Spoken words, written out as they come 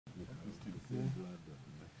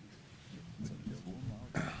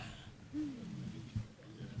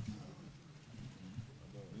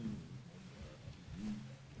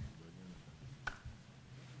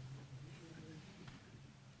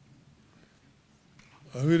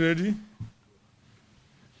Are we ready?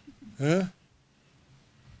 Huh?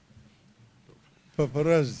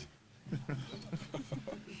 Paparazzi.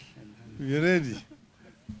 We ready?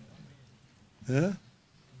 Huh?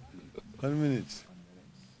 1 minute.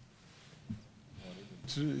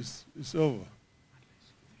 It's over.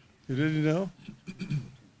 You ready now?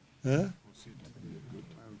 Huh?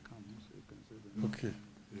 Okay.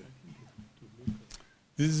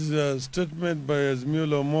 This is a statement by Azimio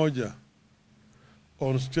la Umoja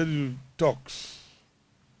on scheduled talks.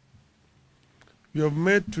 We have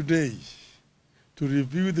met today to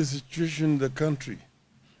review the situation in the country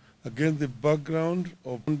against the background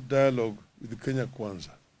of dialogue with Kenya Kwanza.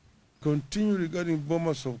 Continue regarding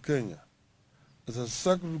bombers of Kenya as a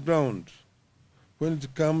sacred ground when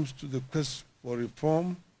it comes to the quest for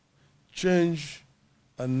reform, change,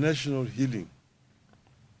 and national healing.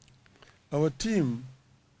 Our team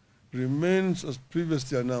remains as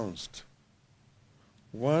previously announced.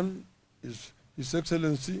 One is His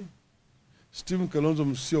Excellency Stephen Kalonzo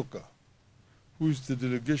Musyoka, who is the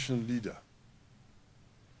delegation leader.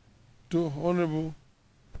 Two, Honorable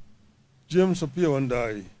James Apia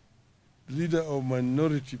Wandai, the leader of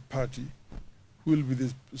minority party, who will be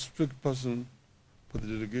the spokesperson for the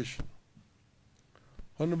delegation.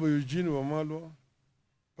 Honorable Eugene Wamalwa,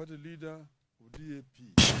 party leader of DAP.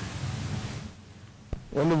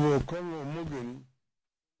 Honorable Kongo Omogeni,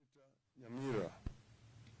 Nyamira,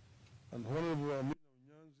 and Honorable Amina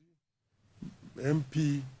Unyanzi,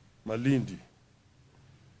 MP Malindi.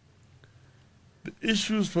 The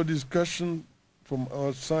issues for discussion from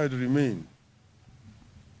our side remain: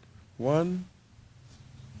 1,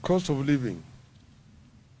 cost of living;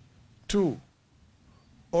 2,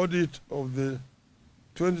 audit of the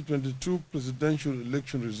 2022 presidential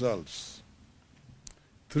election results;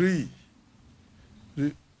 3,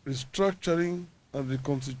 restructuring and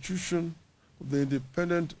reconstitution of the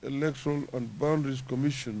Independent Electoral and Boundaries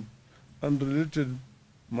Commission and related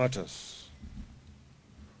matters;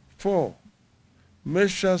 4,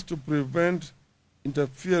 measures to prevent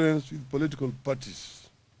interference with political parties;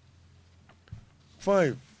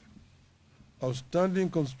 5, outstanding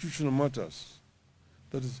constitutional matters,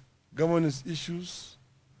 that is, governance issues,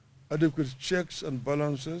 adequate checks and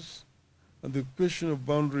balances, and the question of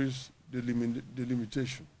boundaries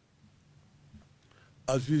delimitation.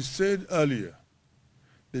 As we said earlier,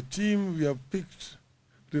 the team we have picked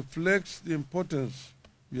reflects the importance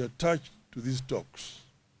we attach to these talks.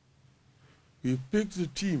 We picked the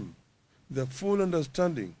team with a full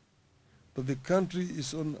understanding that the country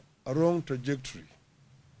is on a wrong trajectory.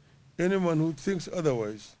 Anyone who thinks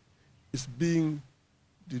otherwise is being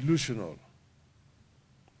delusional.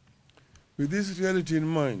 With this reality in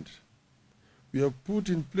mind, we have put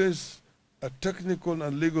in place a technical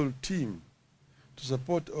and legal team to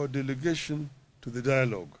support our delegation to the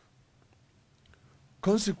dialogue.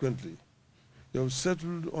 Consequently, we have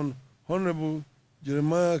settled on Honorable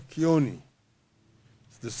Jeremiah Kioni,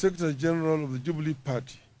 the Secretary General of the Jubilee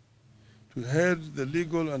Party, to head the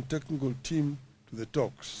legal and technical team to the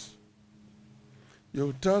talks. We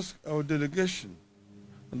have tasked our delegation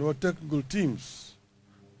and our technical teams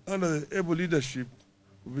under the able leadership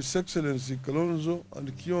of His Excellency Kalonzo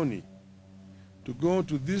and Kioni to go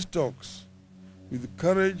to these talks with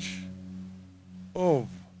courage of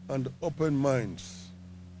and open minds.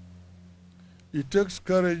 It takes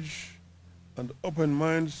courage and open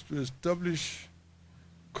minds to establish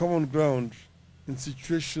common ground in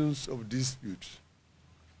situations of dispute.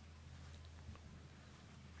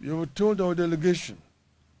 We have told our delegation,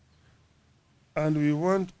 and we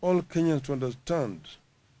want all Kenyans to understand,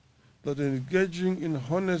 that engaging in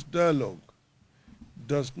honest dialogue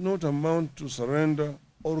does not amount to surrender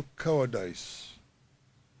or cowardice.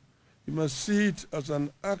 You must see it as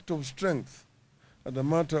an act of strength and a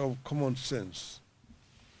matter of common sense.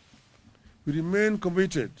 We remain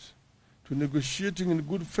committed to negotiating in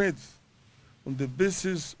good faith on the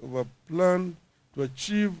basis of a plan to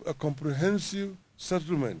achieve a comprehensive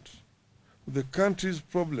settlement of the country's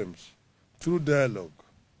problems through dialogue.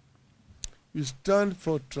 We stand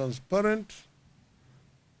for transparent,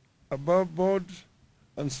 above board,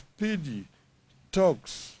 and speedy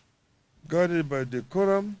talks guided by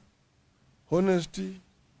decorum, honesty,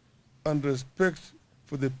 and respect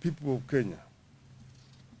for the people of Kenya.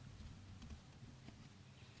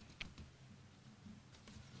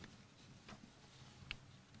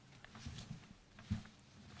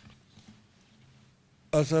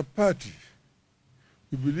 As a party,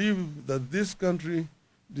 We believe that this country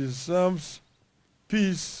deserves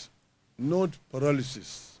peace, not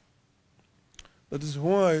paralysis. That is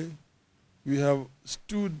why we have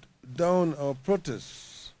stood down our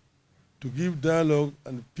protests to give dialogue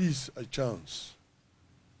and peace a chance.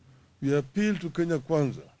 We appeal to Kenya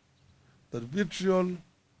Kwanza that vitriol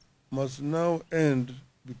must now end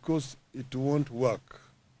because it won't work.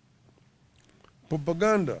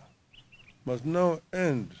 Propaganda must now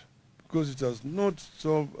end because it has not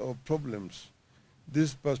solved our problems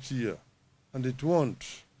this past year, and it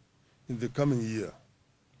won't in the coming year.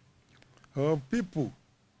 Our people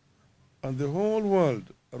and the whole world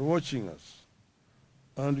are watching us,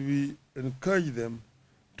 and we encourage them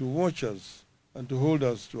to watch us and to hold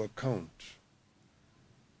us to account.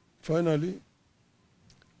 Finally,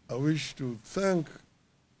 I wish to thank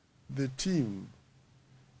the team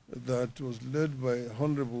that was led by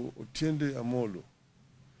Honorable Otiende Amolo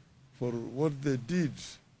for what they did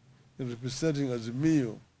in representing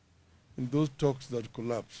Azimio in those talks that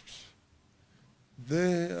collapsed.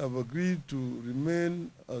 They have agreed to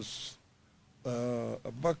remain as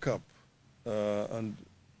a backup, and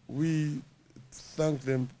we thank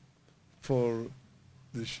them for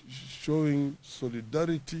the showing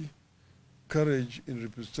solidarity, courage in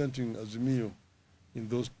representing Azimio in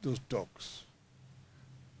those talks.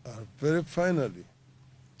 Very finally,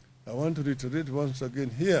 I want to reiterate once again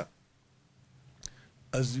here,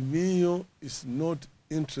 Azimio is not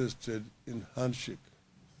interested in handshake.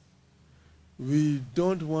 We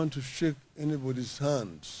don't want to shake anybody's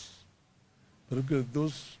hands, particularly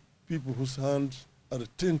those people whose hands are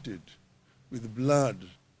tainted with blood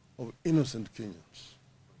of innocent Kenyans.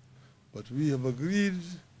 But we have agreed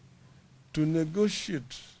to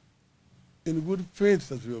negotiate in good faith,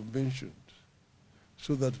 that we have mentioned,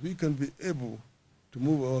 so that we can be able to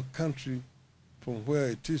move our country from where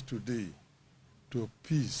it is today to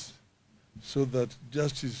peace, so that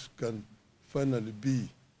justice can finally be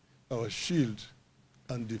our shield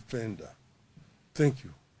and defender. Thank you.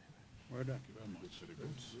 Well done. Thank you very much. Very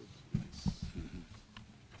good.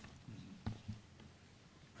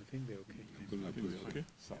 I think they're okay. I think they're okay.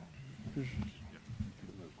 So.